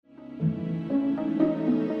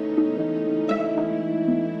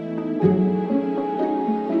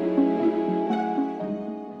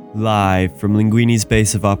Live from Linguini's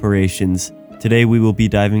base of operations, today we will be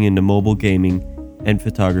diving into mobile gaming and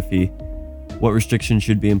photography. What restrictions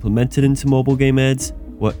should be implemented into mobile game ads,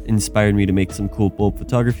 what inspired me to make some cool bulb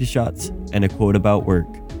photography shots, and a quote about work.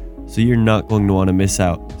 So you're not going to want to miss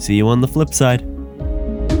out. See you on the flip side.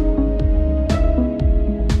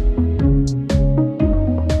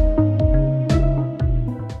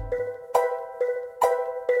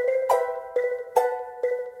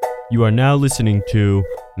 You are now listening to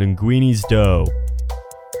Linguini's Dough.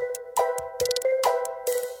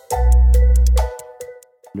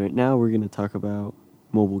 Right now we're going to talk about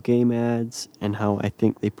mobile game ads and how I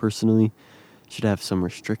think they personally should have some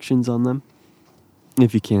restrictions on them.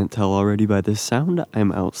 If you can't tell already by this sound,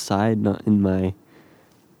 I'm outside, not in my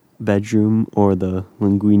bedroom or the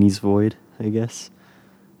Linguini's void, I guess.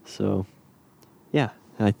 So, yeah,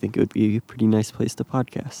 I think it would be a pretty nice place to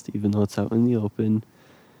podcast, even though it's out in the open.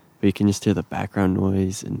 But you can just hear the background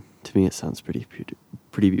noise, and to me it sounds pretty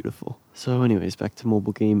beautiful. So anyways, back to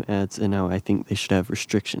mobile game ads and how I think they should have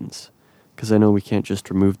restrictions. Because I know we can't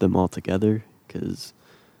just remove them altogether, because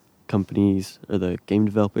companies or the game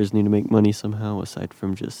developers need to make money somehow, aside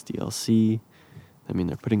from just DLC. I mean,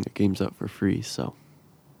 they're putting their games out for free, so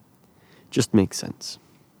it just makes sense.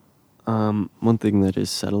 One thing that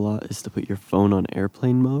is said a lot is to put your phone on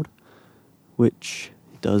airplane mode, which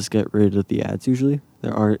does get rid of the ads usually.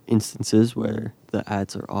 There are instances where the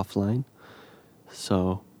ads are offline,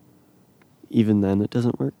 so even then it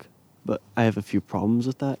doesn't work. But I have a few problems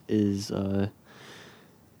with that, is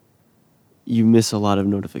you miss a lot of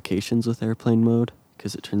notifications with airplane mode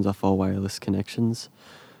because it turns off all wireless connections.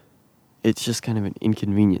 It's just kind of an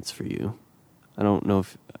inconvenience for you. I don't know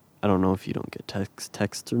if you don't get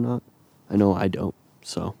texts or not. I know I don't,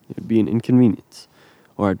 so it would be an inconvenience.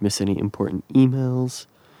 Or I'd miss any important emails,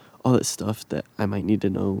 all that stuff that I might need to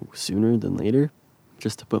know sooner than later,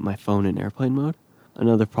 just to put my phone in airplane mode.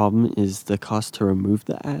 Another problem is the cost to remove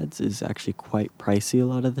the ads is actually quite pricey a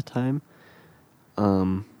lot of the time.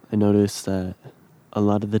 I noticed that a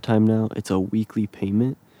lot of the time now it's a weekly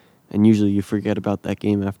payment, and usually you forget about that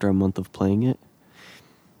game after a month of playing it.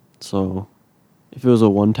 So if it was a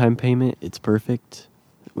one-time payment, it's perfect,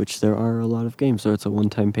 which there are a lot of games where it's a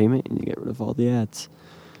one-time payment and you get rid of all the ads.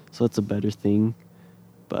 So that's a better thing.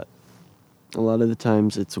 But a lot of the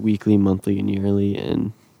times it's weekly, monthly, and yearly,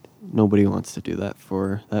 and nobody wants to do that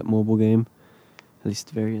for that mobile game. At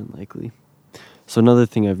least very unlikely. So another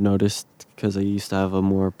thing I've noticed, because I used to have a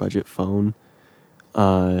more budget phone,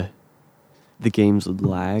 the games would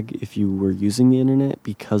lag if you were using the internet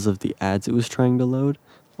because of the ads it was trying to load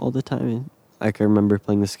all the time. Like, I remember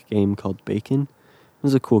playing this game called Bacon. It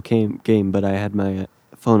was a cool game, but I had my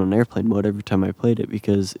phone on airplane mode every time I played it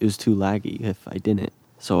because it was too laggy if I didn't.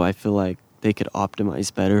 So I feel like they could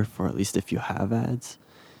optimize better for at least if you have ads.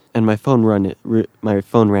 And my phone ran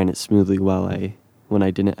it smoothly when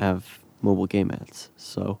I didn't have mobile game ads.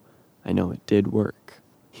 So I know it did work.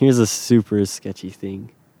 Here's a super sketchy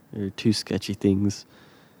thing, or two sketchy things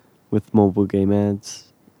with mobile game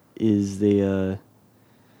ads, is they'll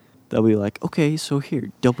be like, okay, so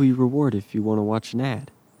here, double your reward if you want to watch an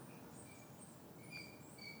ad.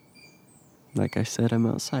 Like I said, I'm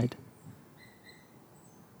outside.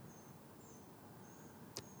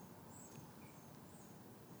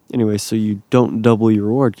 Anyway, so you don't double your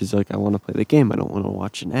reward because you're like, I want to play the game, I don't want to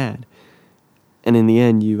watch an ad. And in the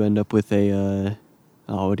end, you end up with a,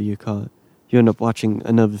 what do you call it? You end up watching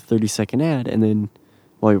another 30-second ad, and then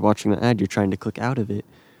while you're watching the ad, you're trying to click out of it.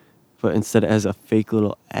 But instead it has a fake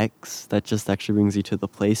little X that just actually brings you to the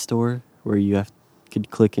Play Store where you could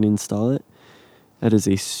click and install it. That is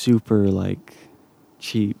a super,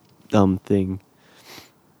 cheap, dumb thing.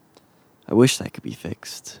 I wish that could be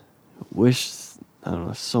fixed. I don't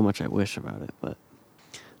know, so much I wish about it, but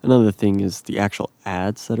another thing is the actual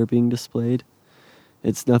ads that are being displayed.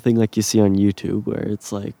 It's nothing like you see on YouTube where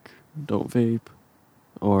it's like, don't vape,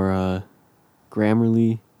 or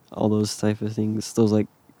Grammarly, all those type of things. Those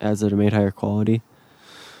ads that are made higher quality.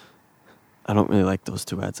 I don't really like those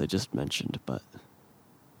two ads I just mentioned, but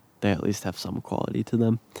they at least have some quality to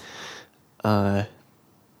them.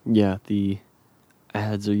 Yeah, the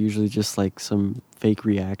ads are usually just some fake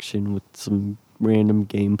reaction with some random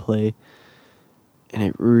gameplay, and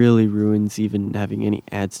it really ruins even having any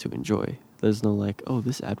ads to enjoy. There's no oh,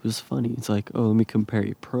 this ad was funny. It's like, oh, let me compare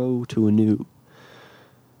a pro to a noob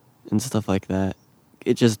and stuff like that.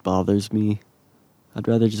 It just bothers me. I'd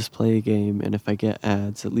rather just play a game, and if I get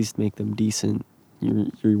ads, at least make them decent.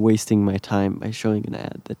 You're wasting my time by showing an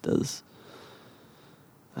ad that does,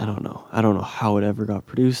 I don't know how it ever got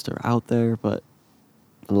produced or out there, but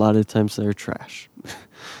a lot of times they're trash.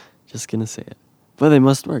 Just gonna say it. But they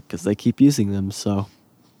must work because they keep using them, so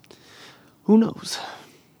who knows?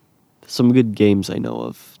 Some good games I know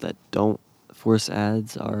of that don't force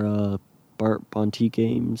ads are Bart Bonte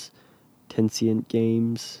games, Tencent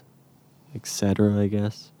games, etc., I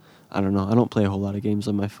guess. I don't know. I don't play a whole lot of games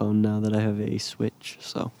on my phone now that I have a Switch,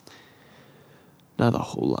 so not a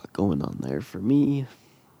whole lot going on there for me.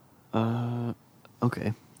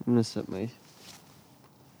 Okay. I'm going to set my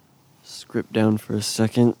script down for a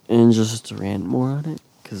second and just rant more on it,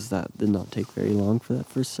 because that did not take very long for that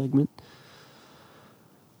first segment.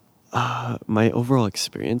 My overall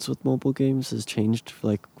experience with mobile games has changed.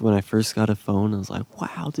 Like, when I first got a phone, I was like,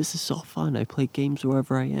 wow, this is so fun. I play games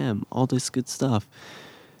wherever I am. All this good stuff.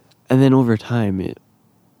 And then over time, it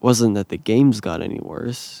wasn't that the games got any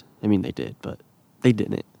worse. I mean, they did, but they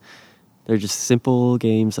didn't. They're just simple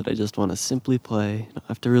games that I just want to simply play. Don't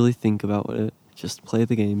have to really think about it. Just play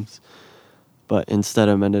the games. But instead,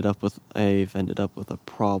 I've ended up with a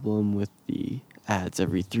problem with the ads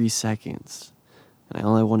every 3 seconds. And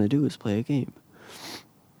all I want to do is play a game.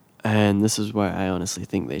 And this is why I honestly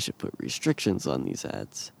think they should put restrictions on these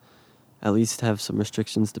ads. At least have some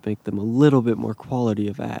restrictions to make them a little bit more quality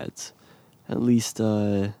of ads. At least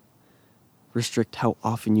restrict how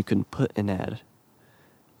often you can put an ad.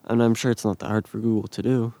 And I'm sure it's not that hard for Google to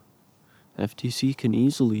do. FTC can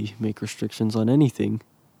easily make restrictions on anything.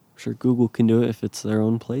 I'm sure Google can do it if it's their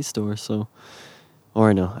own Play Store, so... Or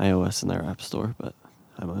I know, iOS in their App Store, but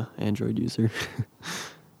I'm an Android user.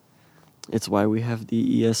 It's why we have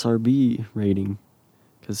the ESRB rating.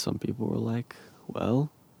 Because some people were like, well,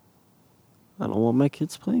 I don't want my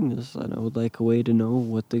kids playing this, and I would like a way to know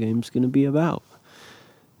what the game's going to be about.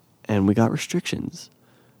 And we got restrictions.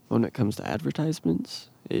 When it comes to advertisements,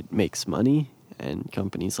 it makes money, and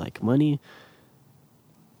companies like money.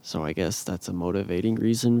 So I guess that's a motivating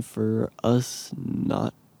reason for us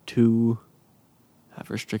not to have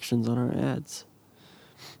restrictions on our ads.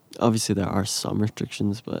 Obviously, there are some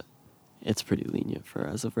restrictions, but it's pretty lenient for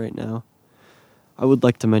as of right now. I would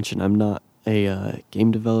like to mention I'm not a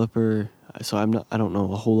game developer, so I don't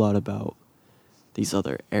know a whole lot about these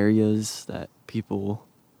other areas that people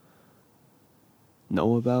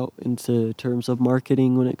know about into terms of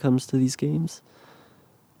marketing when it comes to these games.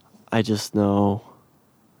 I just know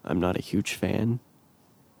I'm not a huge fan.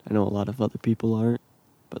 I know a lot of other people aren't,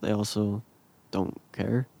 but they also don't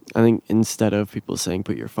care. I think instead of people saying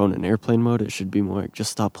put your phone in airplane mode, it should be more like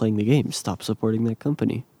just stop playing the game, stop supporting that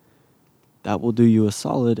company. That will do you a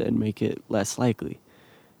solid and make it less likely.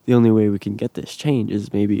 The only way we can get this change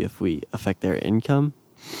is maybe if we affect their income.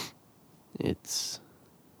 It's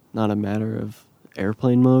not a matter of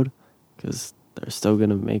airplane mode, because they're still going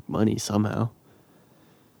to make money somehow.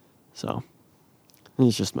 So,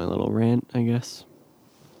 it's just my little rant, I guess.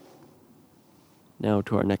 Now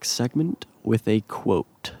to our next segment with a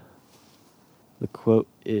quote. The quote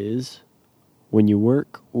is, "When you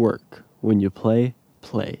work, work. When you play,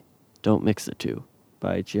 play. Don't mix the two,"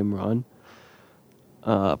 by Jim Rohn.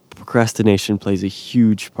 Procrastination plays a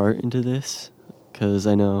huge part into this, because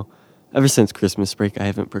I know ever since Christmas break I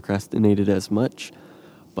haven't procrastinated as much,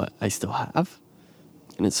 but I still have.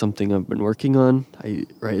 And it's something I've been working on.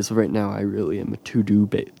 As of right now, I really am a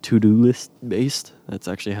to-do list based. That's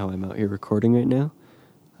actually how I'm out here recording right now.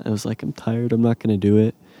 I was like, I'm tired, I'm not going to do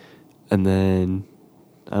it. And then,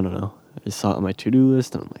 I don't know, I saw it on my to-do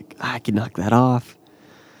list, and I'm like, I can knock that off.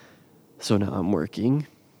 So now I'm working.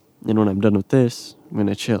 And when I'm done with this, I'm going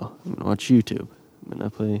to chill. I'm going to watch YouTube. I'm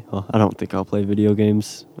going to play... Well, I don't think I'll play video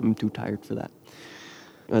games. I'm too tired for that.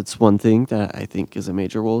 That's one thing that I think is a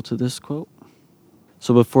major role to this quote.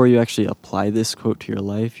 So before you actually apply this quote to your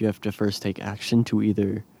life, you have to first take action to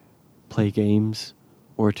either play games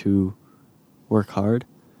or to work hard.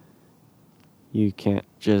 You can't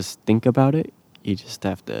just think about it. You just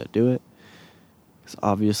have to do it. Because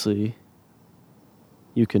obviously,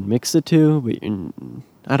 you can mix the two, but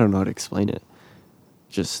I don't know how to explain it.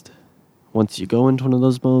 Just once you go into one of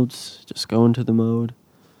those modes, just go into the mode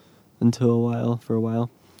for a while.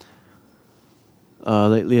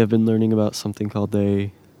 Lately I've been learning about something called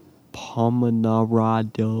a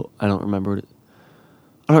Pomodoro. I don't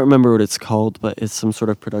remember what it's called, but it's some sort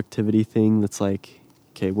of productivity thing that's like,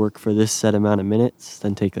 okay, work for this set amount of minutes,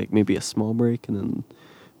 then take like maybe a small break, and then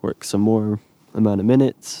work some more amount of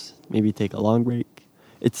minutes, maybe take a long break.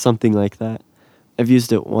 It's something like that. I've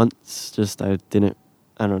used it once, I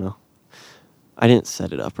don't know. I didn't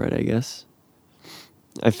set it up right, I guess.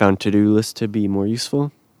 I found to-do lists to be more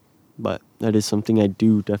useful, but that is something I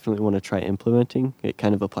do definitely want to try implementing. It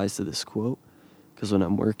kind of applies to this quote, because when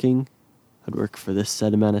I'm working, I'd work for this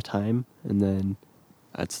set amount of time, and then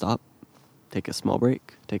I'd stop, take a small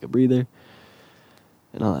break, take a breather,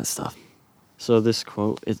 and all that stuff. So this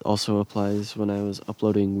quote, it also applies when I was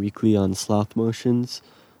uploading weekly on Sloth Motions.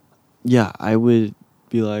 Yeah, I would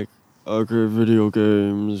be like, okay, video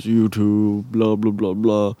games, YouTube, blah, blah, blah,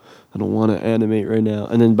 blah. I don't want to animate right now.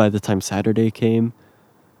 And then by the time Saturday came,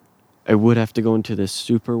 I would have to go into this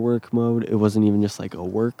super work mode. It wasn't even just like a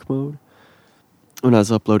work mode. When I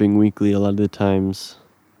was uploading weekly, a lot of the times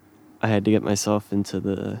I had to get myself into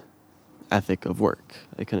the ethic of work.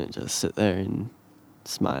 I couldn't just sit there and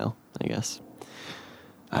smile, I guess.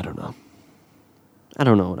 I don't know. I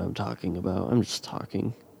don't know what I'm talking about. I'm just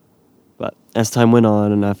talking. But as time went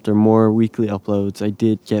on and after more weekly uploads, I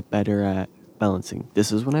did get better at balancing.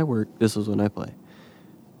 This is when I work, this is when I play.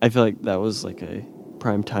 I feel like that was like a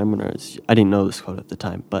prime time when I didn't know this quote at the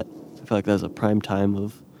time, but I feel like that was a prime time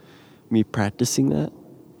of me practicing that.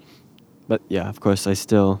 But yeah, of course, I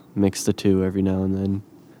still mix the two every now and then.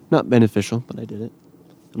 Not beneficial, but I did it.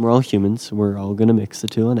 And we're all humans. We're all going to mix the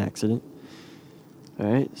two on accident.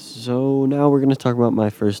 Alright, so now we're going to talk about my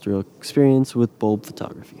first real experience with bulb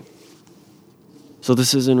photography. So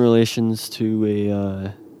this is in relations to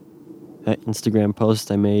an Instagram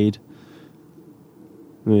post I made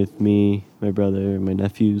with me, my brother, and my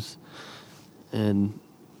nephews. And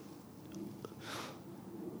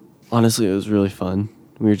honestly, it was really fun.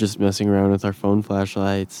 We were just messing around with our phone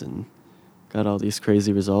flashlights and got all these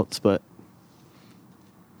crazy results, but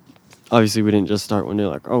obviously we didn't just start when they're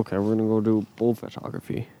like, okay, we're gonna go do bulb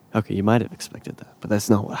photography. Okay, you might have expected that, but that's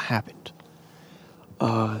not what happened.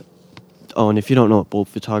 And if you don't know what bulb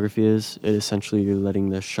photography is, it essentially you're letting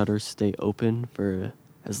the shutter stay open for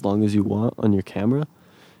as long as you want on your camera,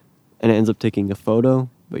 and it ends up taking a photo,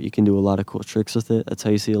 but you can do a lot of cool tricks with it. That's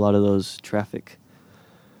how you see a lot of those traffic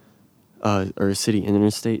or city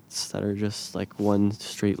interstates that are just like one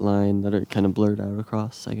straight line that are kind of blurred out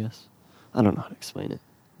across, I guess. I don't know how to explain it.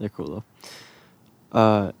 They're cool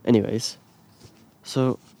though. Anyways,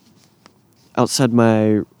 so outside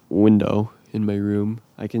my window in my room,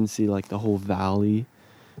 I can see like the whole valley.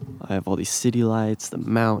 I have all these city lights, the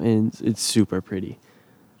mountains. It's super pretty.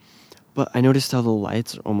 But I noticed how the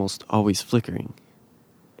lights are almost always flickering.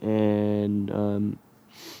 And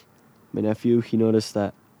my nephew, he noticed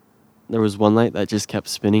that there was one light that just kept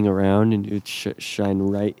spinning around and it would shine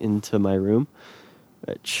right into my room,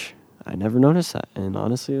 which I never noticed that. And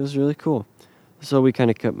honestly, it was really cool. So we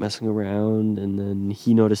kind of kept messing around, and then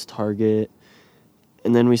he noticed Target.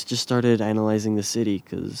 And then we just started analyzing the city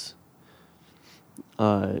because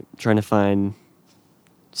trying to find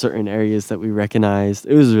certain areas that we recognized.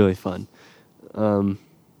 It was really fun. And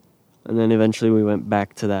then eventually we went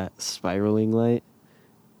back to that spiraling light.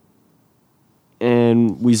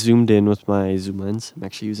 And we zoomed in with my zoom lens. I'm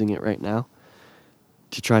actually using it right now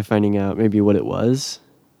to try finding out maybe what it was.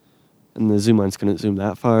 And the zoom lens couldn't zoom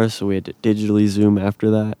that far, so we had to digitally zoom after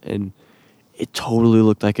that. And it totally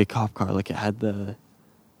looked like a cop car. Like it had the,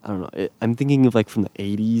 I don't know, I'm thinking of like from the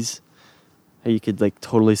 80s, how you could like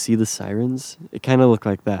totally see the sirens. It kind of looked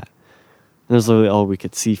like that. And that's literally all we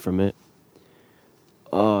could see from it.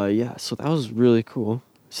 Yeah, so that was really cool.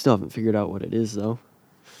 Still haven't figured out what it is though.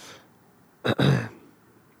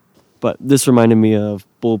 But this reminded me of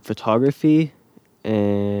bulb photography,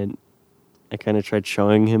 and I kind of tried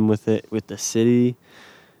showing him with it with the city.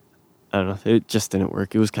 I don't know, it just didn't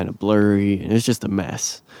work. It was kind of blurry, and it was just a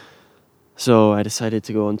mess. So I decided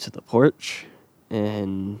to go onto the porch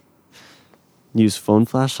and use phone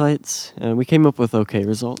flashlights, and we came up with okay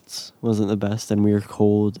results. Wasn't the best, and we were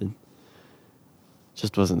cold, and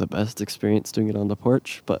just wasn't the best experience doing it on the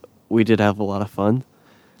porch, but we did have a lot of fun.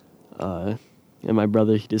 And my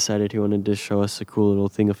brother, he decided he wanted to show us a cool little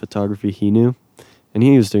thing of photography he knew. And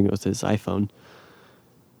he was doing it with his iPhone.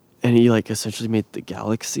 And he like essentially made the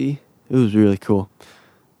galaxy. It was really cool.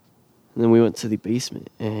 And then we went to the basement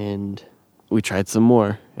and we tried some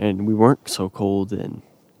more. And we weren't so cold, and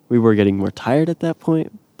we were getting more tired at that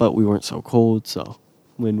point, but we weren't so cold, so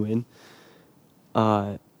win-win.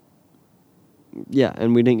 Yeah,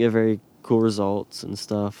 and we didn't get very cool results and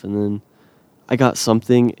stuff. And then I got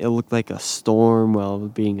something, it looked like a storm while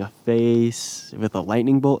being a face with a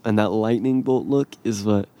lightning bolt, and that lightning bolt look is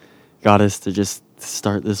what got us to just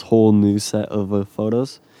start this whole new set of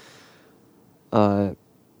photos. So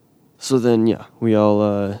then, yeah, we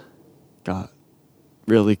all got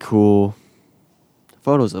really cool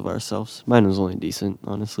photos of ourselves. Mine was only decent,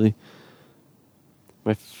 honestly.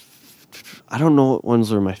 I don't know what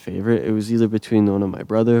ones were my favorite. It was either between the one of my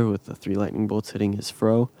brother with the 3 lightning bolts hitting his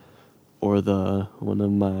fro, or the one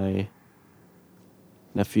of my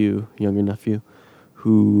younger nephew,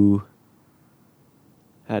 who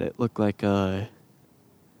had it look like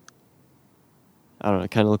I don't know,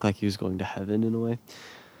 it kind of looked like he was going to heaven in a way.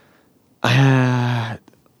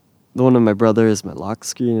 The one of my brother is my lock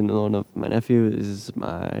screen, and the one of my nephew is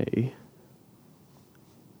my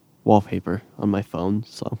wallpaper on my phone.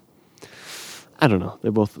 So I don't know.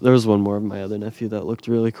 There was one more of my other nephew that looked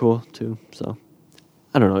really cool too. So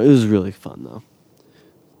I don't know. It was really fun though.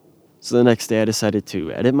 So the next day I decided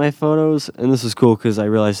to edit my photos, and this was cool because I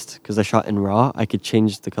realized, because I shot in RAW, I could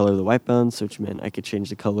change the color of the white balance, which meant I could change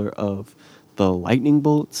the color of the lightning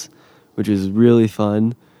bolts, which was really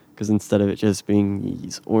fun, because instead of it just being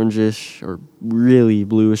these orangish or really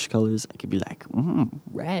bluish colors, I could be like,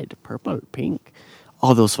 red, purple, pink,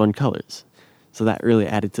 all those fun colors. So that really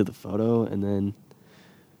added to the photo, and then,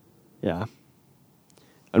 yeah.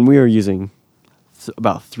 And we were using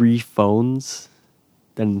about 3 phones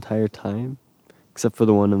that entire time, except for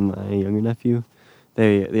the one of my younger nephew.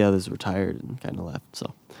 The others retired and kind of left,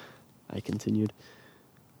 so I continued.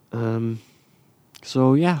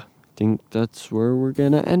 So yeah, I think that's where we're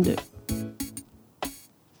gonna end it.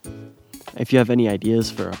 If you have any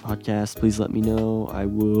ideas for a podcast, please let me know. I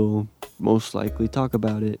will most likely talk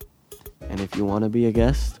about it. And if you want to be a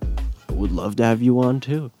guest, I would love to have you on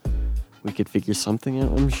too. We could figure something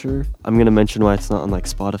out, I'm sure. I'm going to mention why it's not on like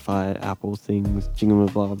Spotify, Apple things,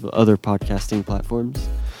 Jingamabob, other podcasting platforms.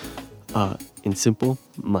 In simple,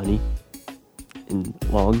 money. In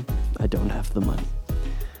long, I don't have the money.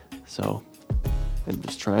 So I'm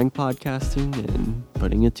just trying podcasting and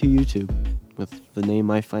putting it to YouTube with the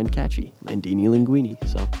name I find catchy, Landini Linguini.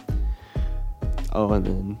 So, and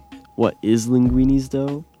then what is Linguini's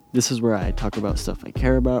Dough? This is where I talk about stuff I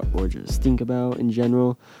care about or just think about in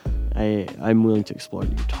general. I'm willing to explore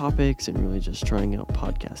new topics and really just trying out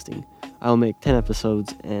podcasting. I'll make 10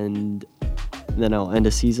 episodes and then I'll end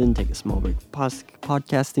a season, take a small break from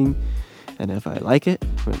podcasting, and if I like it,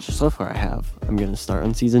 which so far I have, I'm going to start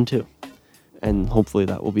on season 2. And hopefully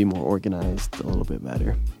that will be more organized, a little bit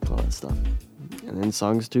better, all that stuff. And then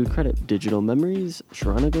songs to credit: Digital Memories,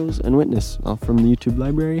 Sharonagos, and Witness, all from the YouTube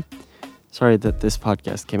library. Sorry that this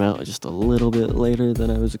podcast came out just a little bit later than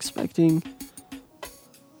I was expecting.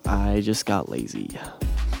 I just got lazy.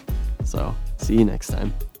 So, see you next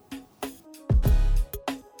time.